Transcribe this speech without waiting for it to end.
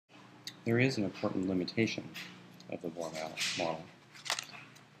there is an important limitation of the Bohr model,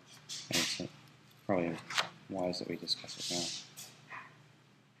 and it's probably wise that we discuss it now.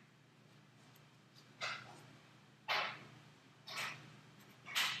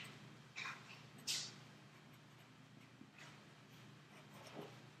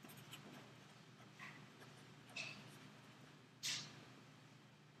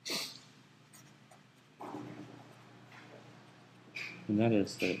 And that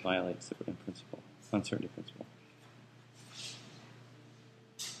is that it violates the uncertainty principle.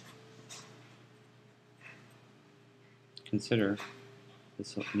 Consider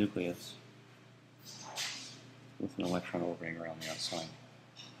this nucleus with an electron orbiting around the outside.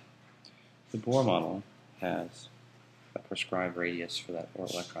 The Bohr model has a prescribed radius for that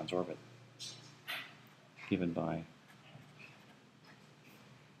electron's orbit, given by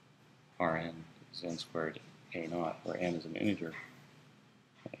Rn is n squared a naught, where n is an integer,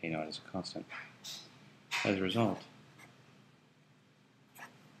 a naught is a constant. As a result,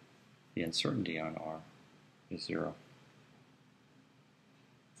 the uncertainty on R is 0.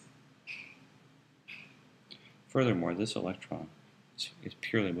 Furthermore, this electron is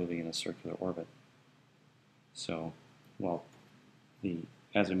purely moving in a circular orbit. So, while the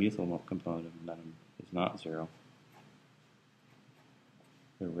azimuthal component of momentum is not 0,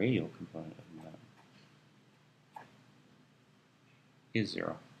 the radial component of momentum is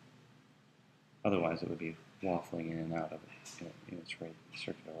 0. Otherwise, it would be waffling in and out of it in its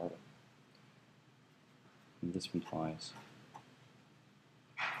circular orbit. And this implies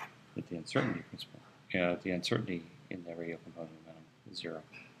that the uncertainty principle, the uncertainty in the radial component of momentum is 0.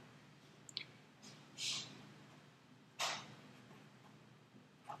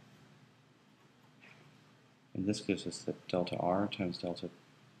 And this gives us that delta R times delta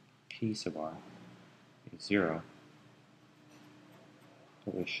P sub R is 0.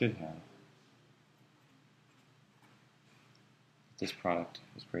 But we should have this product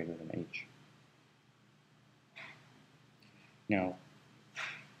is greater than H. Now,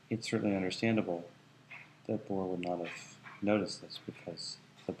 it's certainly understandable that Bohr would not have noticed this because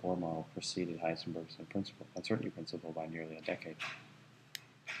the Bohr model preceded Heisenberg's uncertainty principle by nearly a decade.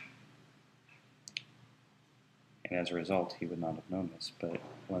 And as a result, he would not have known this. But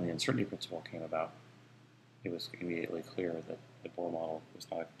when the uncertainty principle came about, it was immediately clear that the Bohr model was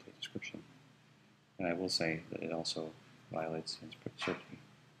not a complete description. And I will say that it also violates the uncertainty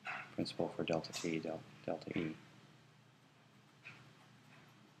principle for delta T, delta E.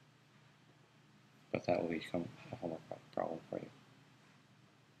 But that will become a homework problem for you.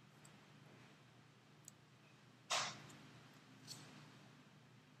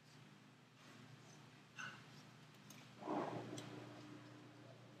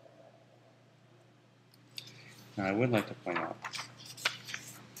 Now, I would like to point out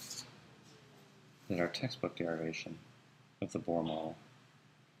that our textbook derivation of the Bohr model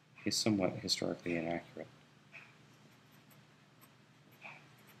is somewhat historically inaccurate.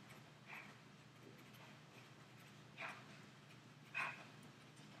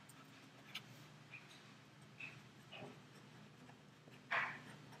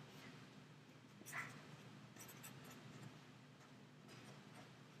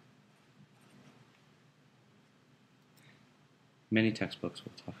 Many textbooks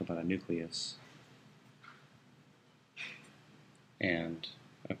will talk about a nucleus and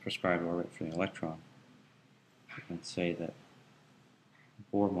a prescribed orbit for the electron and say that the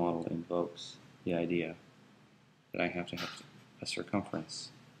Bohr model invokes the idea that I have to have a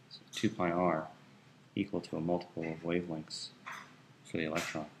circumference, so 2 pi r, equal to a multiple of wavelengths for the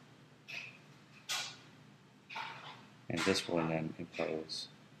electron. And this will then impose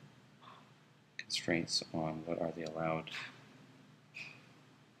constraints on what are the allowed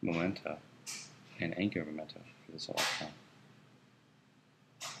momenta and angular momenta for this electron.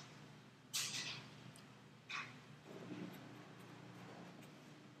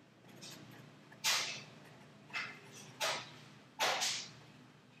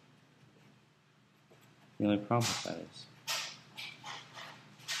 The only problem with that is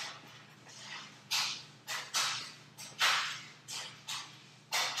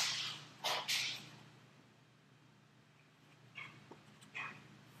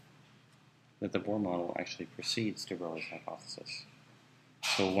that the Bohr model actually precedes de Broglie's hypothesis.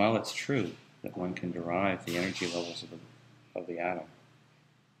 So while it's true that one can derive the energy levels of the atom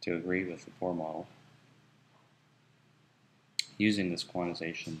to agree with the Bohr model, using this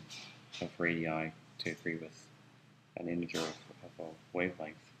quantization of radii to agree with an integer of a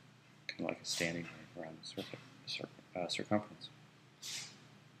wavelength, kind of like a standing wave around the circumference.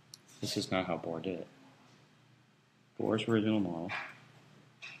 This is not how Bohr did it. Bohr's original model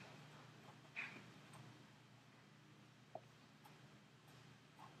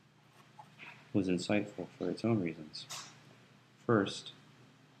was insightful for its own reasons. First,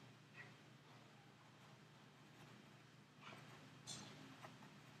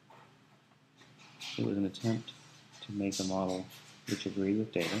 it was an attempt to make a model which agreed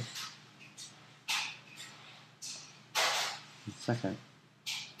with data. And second,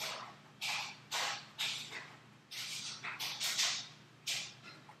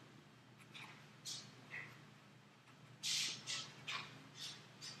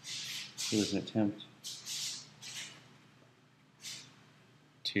 it was an attempt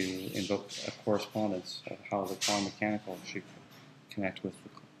to invoke a correspondence of how the quantum mechanical should connect with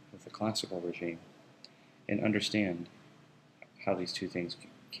the classical regime and understand how these two things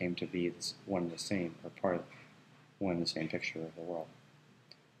came to be one and the same, or part of one and the same picture of the world.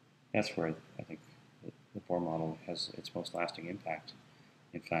 That's where I think the Bohr model has its most lasting impact.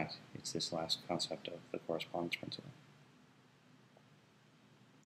 In fact, it's this last concept of the correspondence principle.